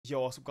Yo,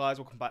 what's up guys,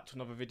 welcome back to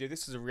another video.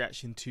 This is a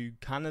reaction to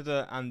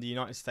Canada and the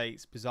United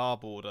States bizarre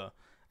border.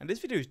 And this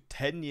video is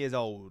 10 years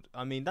old.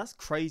 I mean, that's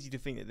crazy to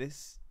think that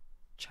this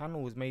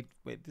channel was made...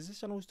 Wait, does this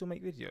channel still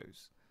make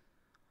videos?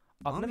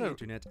 I've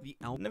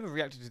never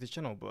reacted to this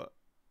channel, but...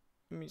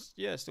 I mean,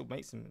 yeah, it still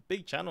makes them.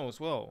 Big channel as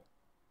well.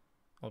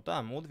 Oh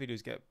damn, all the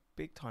videos get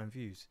big time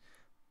views.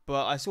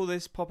 But I saw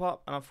this pop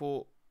up and I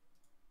thought,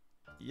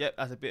 yep,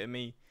 that's a bit of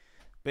me.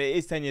 But it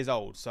is 10 years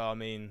old, so I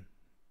mean...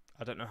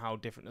 I don't know how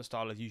different the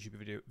style of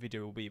YouTube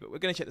video will be, but we're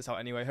going to check this out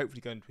anyway.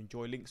 Hopefully going to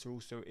enjoy. Links are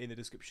also in the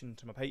description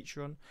to my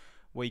Patreon,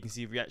 where you can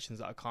see reactions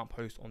that I can't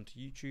post onto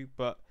YouTube.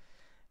 But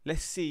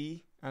let's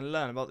see and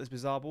learn about this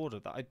bizarre border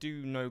that I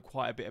do know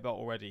quite a bit about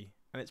already.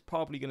 And it's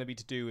probably going to be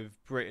to do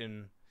with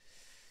Britain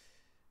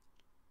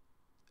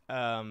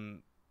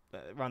around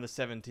the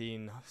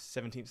 17th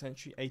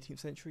century, 18th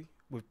century,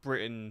 with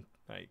Britain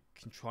like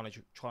trying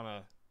to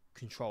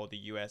control the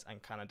US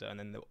and Canada, and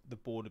then the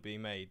border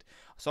being made.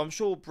 So I'm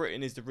sure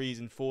Britain is the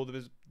reason for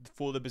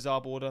the bizarre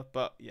border,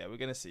 but yeah, we're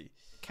gonna see.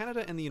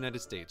 Canada and the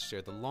United States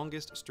share the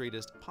longest,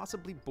 straightest,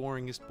 possibly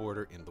boringest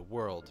border in the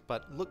world,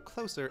 but look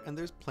closer and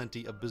there's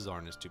plenty of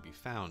bizarreness to be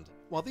found.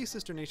 While these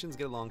sister nations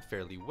get along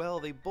fairly well,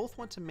 they both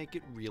want to make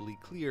it really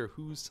clear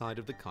whose side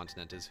of the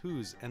continent is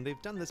whose, and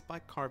they've done this by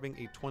carving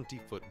a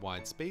 20-foot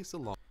wide space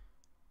along.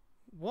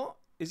 What?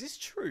 Is this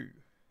true?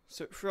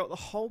 So throughout the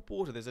whole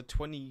border there's a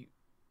 20-meter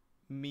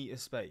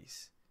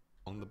space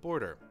on the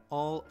border,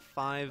 all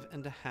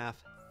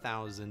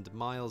 5,500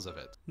 miles of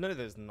it. No,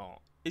 there's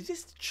not. Is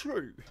this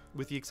true?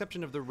 With the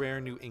exception of the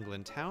rare New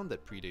England town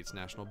that predates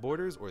national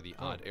borders or the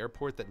odd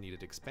airport that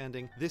needed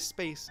expanding, this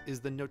space is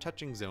the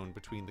no-touching zone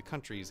between the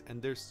countries,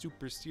 and they're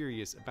super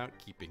serious about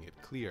keeping it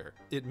clear.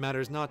 It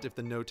matters not if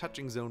the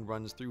no-touching zone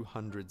runs through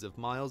hundreds of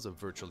miles of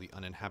virtually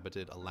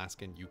uninhabited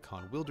Alaskan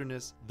Yukon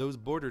wilderness, those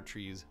border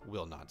trees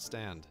will not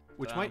stand.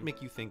 Which might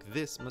make you think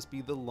this must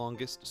be the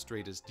longest,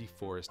 straightest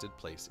deforested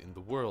place in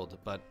the world,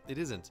 but it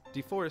isn't.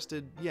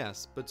 Deforested,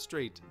 yes, but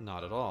straight,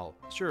 not at all.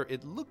 Sure,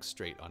 it looks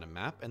straight on a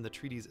map, and the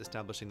treaties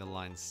establishing the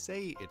line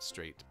say it's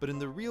straight, but in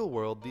the real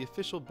world, the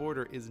official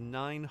border is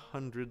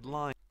 900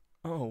 lines.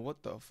 Oh,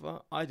 what the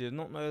fuck? I did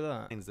not know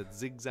that. That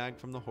zigzag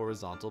from the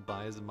horizontal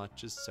by as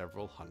much as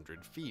several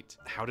hundred feet.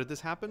 How did this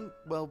happen?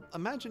 Well,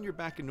 imagine you're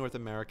back in North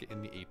America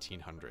in the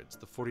 1800s.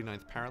 The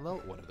 49th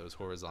parallel, one of those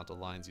horizontal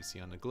lines you see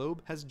on the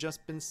globe, has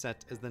just been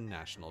set as the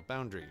national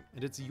boundary,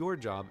 and it's your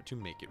job to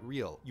make it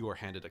real. You are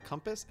handed a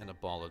compass and a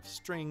ball of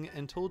string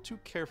and told to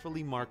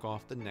carefully mark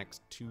off the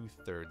next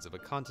 2/3 of a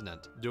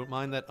continent. Don't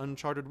mind that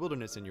uncharted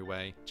wilderness in your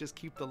way, just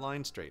keep the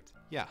line straight.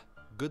 Yeah,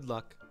 good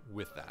luck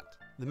with that.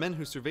 The men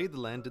who surveyed the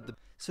land did the...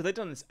 So they've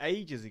done this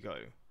ages ago.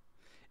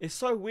 It's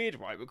so weird,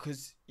 right?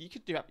 Because you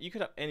could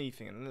have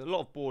anything, and a lot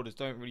of borders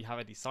don't really have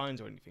any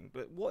signs or anything.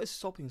 But what is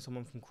stopping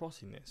someone from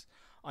crossing this?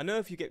 I know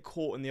if you get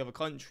caught in the other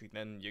country,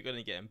 then you're going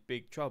to get in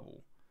big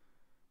trouble.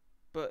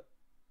 But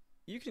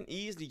you can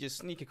easily just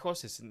sneak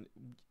across this, and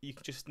you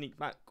can just sneak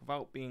back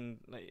without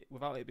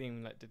it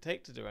being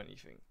detected or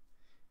anything.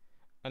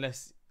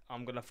 Unless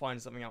I'm going to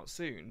find something out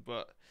soon.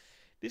 But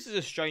this is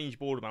a strange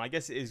border, man. I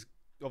guess it is.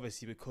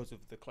 Obviously because of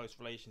the close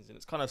relations, and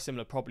it's kind of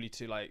similar probably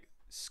to like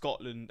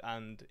Scotland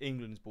and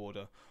England's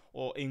border,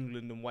 or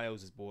England and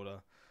Wales's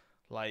border.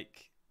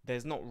 Like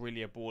there's not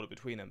really a border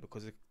between them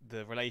because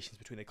the relations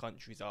between the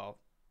countries are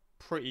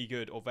pretty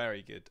good or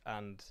very good,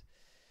 and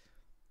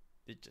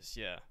it just,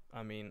 yeah,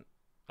 I mean,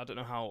 I don't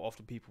know how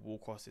often people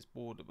walk across this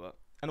border, but,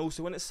 and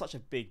also when it's such a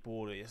big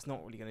border, it's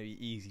not really going to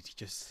be easy to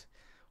just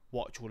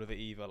watch all of it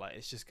either. Like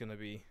it's going to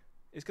be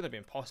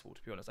impossible,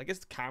 to be honest. I guess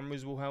the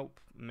cameras will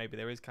help. Maybe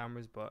there is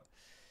cameras, but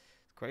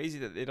it's crazy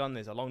that they've done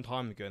this a long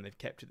time ago and they've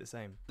kept it the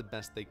same. The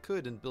best they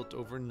could and built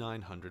over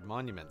 900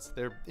 monuments.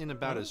 They're in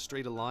about as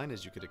straight a line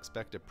as you could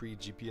expect a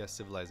pre-GPS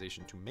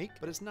civilization to make,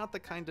 but it's not the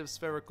kind of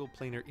spherical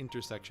planar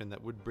intersection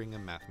that would bring a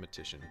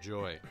mathematician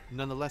joy.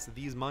 Nonetheless,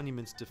 these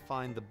monuments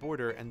define the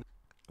border, and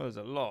there's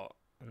a lot,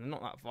 and they're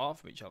not that far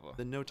from each other.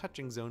 The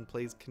no-touching zone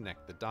plays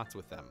connect the dots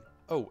with them.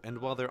 Oh, and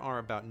while there are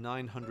about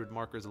 900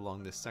 markers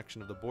along this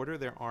section of the border,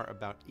 there are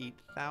about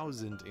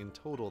 8,000 in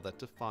total that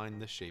define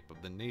the shape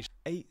of the nation.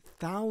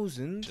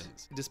 8,000?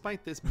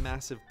 Despite this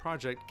massive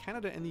project,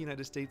 Canada and the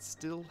United States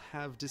still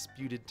have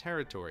disputed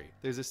territory.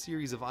 There's a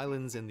series of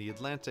islands in the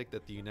Atlantic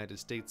that the United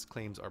States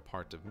claims are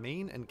part of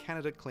Maine, and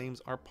Canada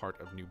claims are part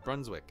of New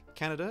Brunswick.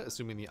 Canada,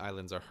 assuming the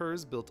islands are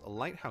hers, built a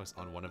lighthouse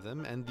on one of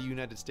them, and the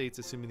United States,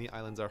 assuming the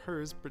islands are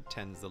hers,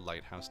 pretends the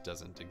lighthouse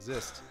doesn't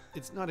exist.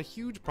 It's not a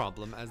huge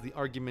problem, as the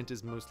argument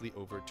is mostly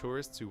over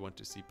tourists who want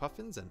to see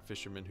puffins and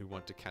fishermen who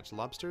want to catch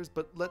lobsters,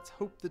 but let's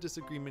hope the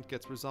disagreement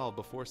gets resolved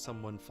before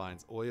someone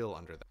finds oil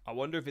under them. I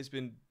wonder if it's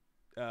been,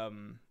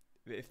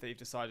 if they've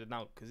decided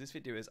now, because this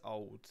video is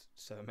old,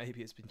 so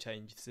maybe it's been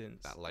changed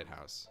since. That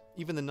lighthouse.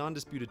 Even the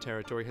non-disputed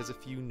territory has a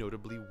few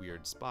notably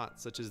weird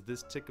spots, such as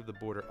this tick of the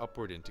border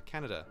upward into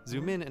Canada.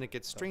 Zoom in and it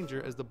gets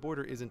stranger, as the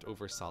border isn't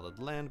over solid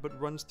land, but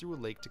runs through a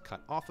lake to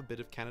cut off a bit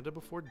of Canada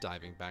before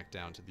diving back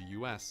down to the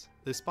US.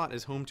 This spot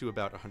is home to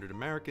about 100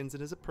 Americans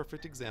and is a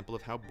perfect example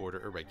of how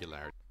border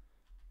irregularity.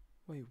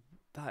 Wait,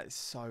 That is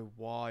so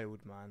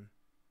wild, man.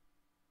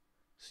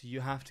 So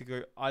you have to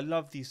go. I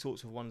love these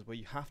sorts of ones where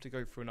you have to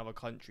go through another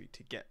country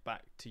to get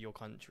back to your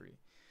country,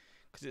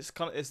 because it's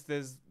kind of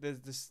there's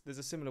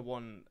a similar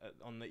one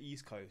on the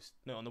east coast,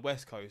 no, on the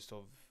west coast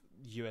of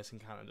US and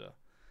Canada.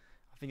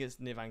 I think it's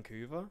near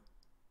Vancouver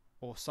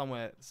or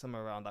somewhere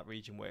around that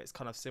region where it's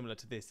kind of similar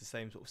to this, the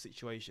same sort of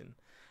situation.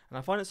 And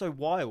I find it so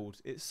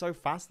wild. It's so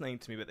fascinating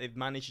to me that they've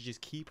managed to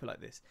just keep it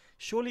like this.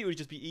 Surely it would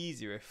just be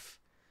easier if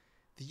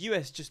the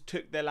US just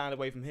took their land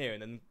away from here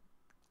and then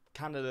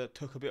Canada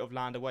took a bit of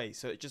land away,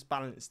 so it just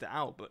balanced it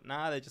out. But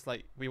now they're just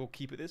like, we will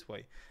keep it this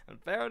way, and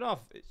fair enough.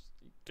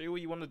 Do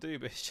what you want to do,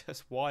 but it's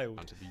just wild.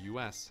 Onto the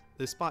US.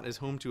 This spot is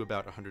home to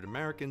about 100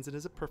 Americans and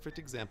is a perfect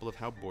example of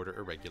how border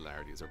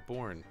irregularities are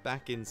born.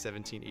 Back in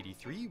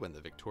 1783, when the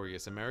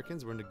victorious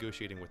Americans were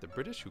negotiating with the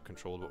British, who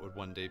controlled what would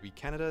one day be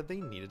Canada, they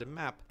needed a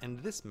map, and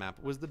this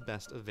map was the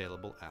best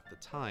available at the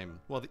time.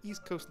 While the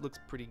East Coast looks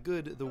pretty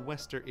good, the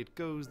wester it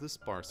goes, the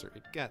sparser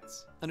it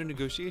gets. Under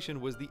negotiation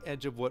was the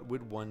edge of what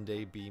would one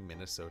day be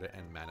Minnesota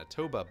and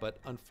Manitoba, but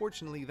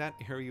unfortunately that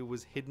area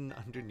was hidden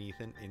underneath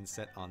an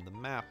inset on the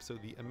map, so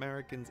the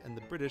Americans and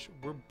the British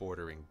were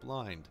bordering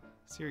blind.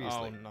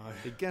 Seriously. Oh no.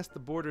 They guessed the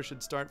border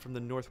should start from the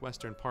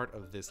northwestern part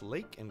of this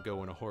lake and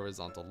go in a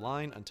horizontal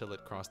line until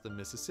it crossed the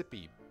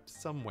Mississippi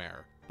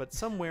somewhere. But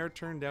somewhere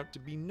turned out to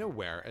be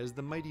nowhere, as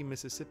the mighty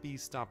Mississippi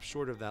stopped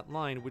short of that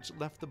line, which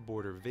left the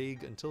border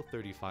vague until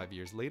 35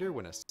 years later,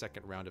 when a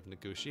second round of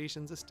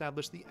negotiations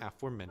established the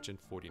aforementioned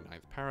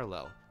 49th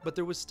parallel. But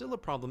there was still a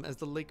problem, as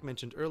the lake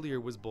mentioned earlier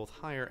was both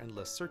higher and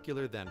less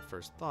circular than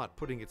first thought,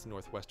 putting its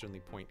northwesterly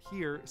point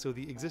here, so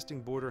the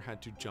existing border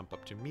had to jump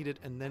up to meet it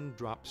and then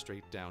drop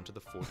straight down to the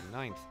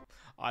 49th.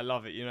 I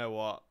love it. You know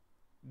what?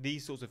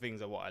 These sorts of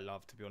things are what I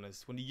love, to be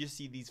honest. When you just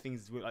see these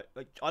things,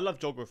 like I love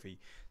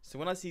geography, so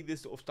when I see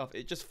this sort of stuff,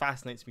 it just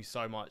fascinates me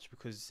so much,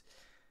 because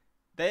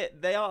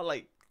they are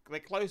like, they're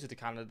closer to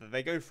Canada.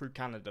 They go through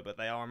Canada, but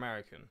they are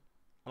American,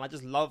 and I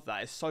just love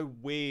that. It's so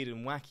weird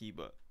and wacky,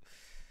 but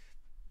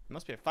it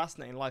must be a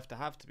fascinating life to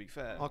have, to be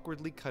fair.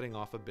 Awkwardly cutting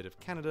off a bit of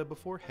Canada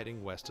before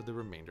heading west to the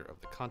remainder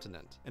of the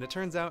continent. And it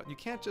turns out you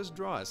can't just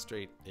draw a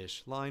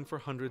straight-ish line for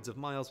hundreds of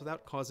miles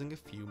without causing a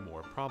few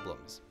more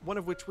problems. One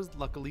of which was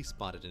luckily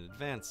spotted in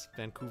advance,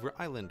 Vancouver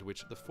Island,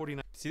 which the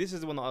 49th See, this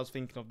is the one that I was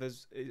thinking of.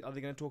 Are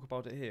they going to talk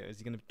about it here? Is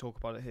he going to talk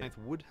about it here?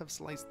 would have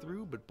sliced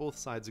through, but both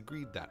sides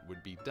agreed that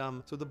would be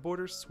dumb, so the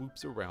border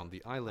swoops around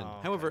the island. Oh,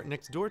 okay. However,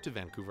 next door to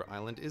Vancouver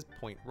Island is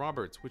Point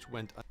Roberts, which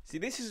went See,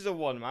 this is the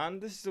one, man.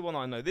 This is the one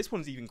I know. This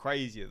one's even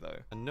crazier, though.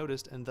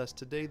 unnoticed, and thus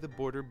today the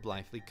border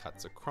blithely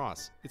cuts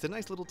across. It's a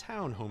nice little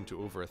town home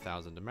to over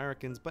 1,000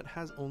 Americans, but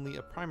has only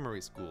a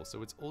primary school,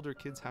 so its older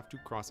kids have to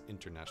cross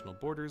international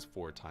borders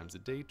 4 times a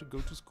day to go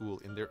to school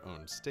in their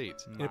own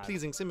state. In a Mad.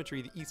 pleasing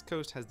symmetry, the East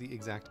Coast has the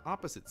exact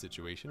opposite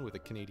situation, with a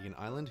Canadian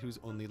island whose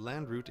only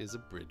land route is a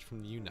bridge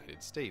from the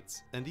United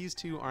States. And these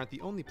two aren't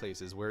the only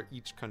places where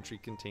each country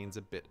contains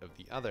a bit of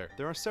the other.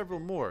 There are several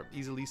more,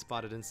 easily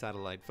spotted in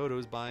satellite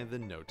photos by the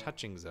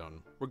no-touching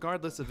zone.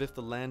 Regardless of if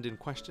the land in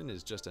question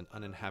is just an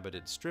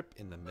uninhabited strip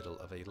in the middle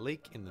of a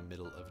lake in the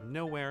middle of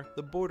nowhere,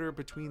 the border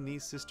between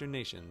these sister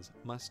nations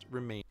must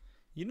remain.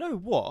 You know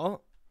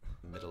what?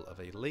 Middle of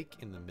a lake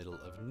in the middle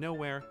of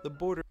nowhere, the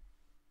border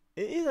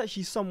It is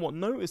actually somewhat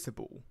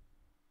noticeable.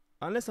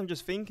 Unless I'm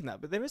just thinking that,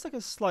 but there is like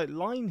a slight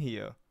line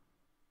here.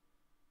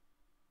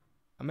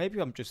 And maybe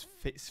I'm just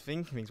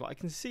thinking things, but I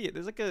can see it.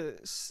 There's like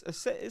a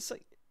set. It's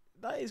like,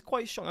 that is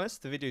quite strong. Unless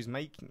the video's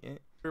making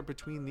it.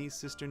 between these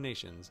sister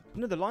nations.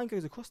 No, the line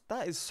goes across.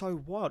 That is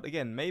so wild.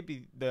 Again,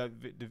 maybe the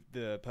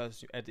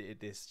person who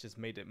edited this just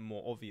made it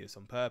more obvious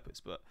on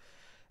purpose, but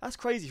that's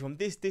crazy. From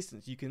this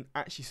distance, you can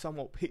actually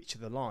somewhat picture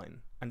the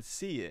line and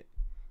see it,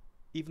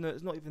 even though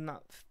it's not even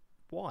that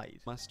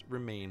wide. Must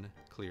remain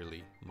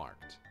clearly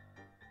marked.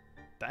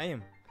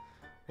 Damn.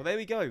 Well, there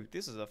we go.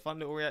 This is a fun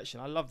little reaction.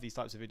 I love these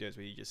types of videos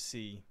where you just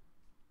see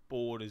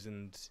borders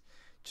and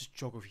just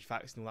geography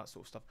facts and all that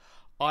sort of stuff.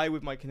 I,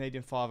 with my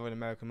Canadian father and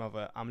American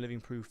mother, am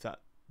living proof that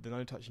the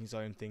no touching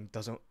zone thing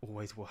doesn't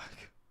always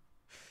work.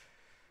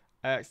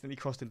 I accidentally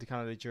crossed into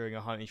Canada during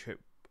a hunting trip,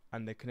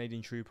 and the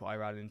Canadian trooper I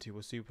ran into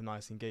was super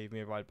nice and gave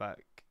me a ride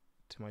back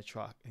to my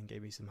truck and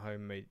gave me some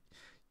homemade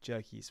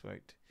jerky he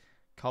smoked.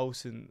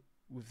 Carlson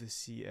with the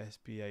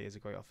CSBA is a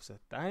great officer.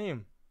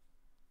 Damn.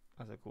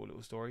 That's a cool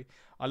little story.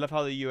 I love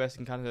how the US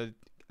and Canada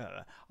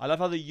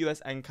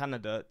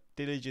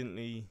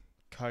diligently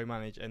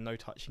co-manage a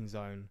no-touching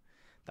zone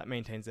that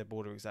maintains their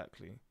border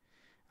exactly.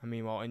 And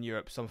meanwhile, in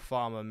Europe, some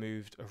farmer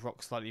moved a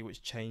rock slightly,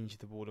 which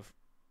changed the border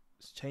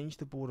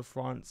of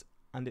France,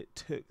 and it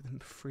took them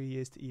 3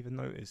 years to even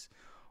notice.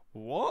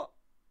 What?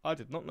 I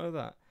did not know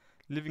that.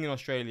 Living in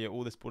Australia,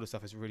 all this border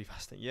stuff is really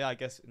fascinating. Yeah, I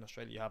guess in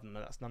Australia you have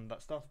none of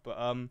that stuff. But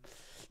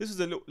this was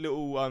a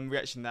little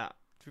reaction that,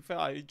 to be fair,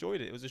 I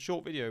enjoyed it. It was a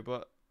short video,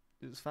 but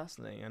it was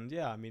fascinating. And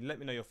yeah, I mean, let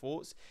me know your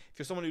thoughts. If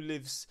you're someone who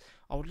lives,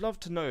 I would love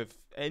to know if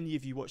any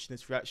of you watching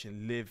this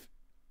reaction live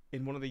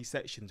in one of these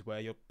sections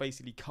where you're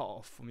basically cut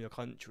off from your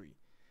country.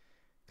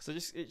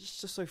 Because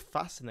it's just so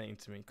fascinating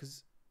to me.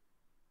 Because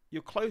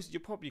you're close. You're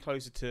probably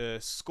closer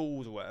to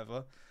schools or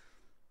whatever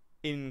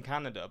in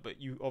Canada, but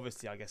you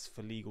obviously, I guess,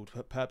 for legal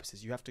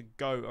purposes, you have to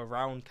go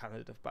around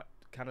Canada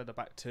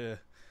back to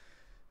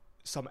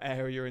some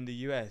area in the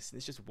US.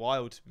 It's just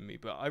wild to me.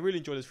 But I really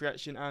enjoyed this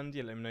reaction, and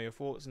yeah, let me know your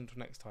thoughts. Until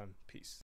next time, peace.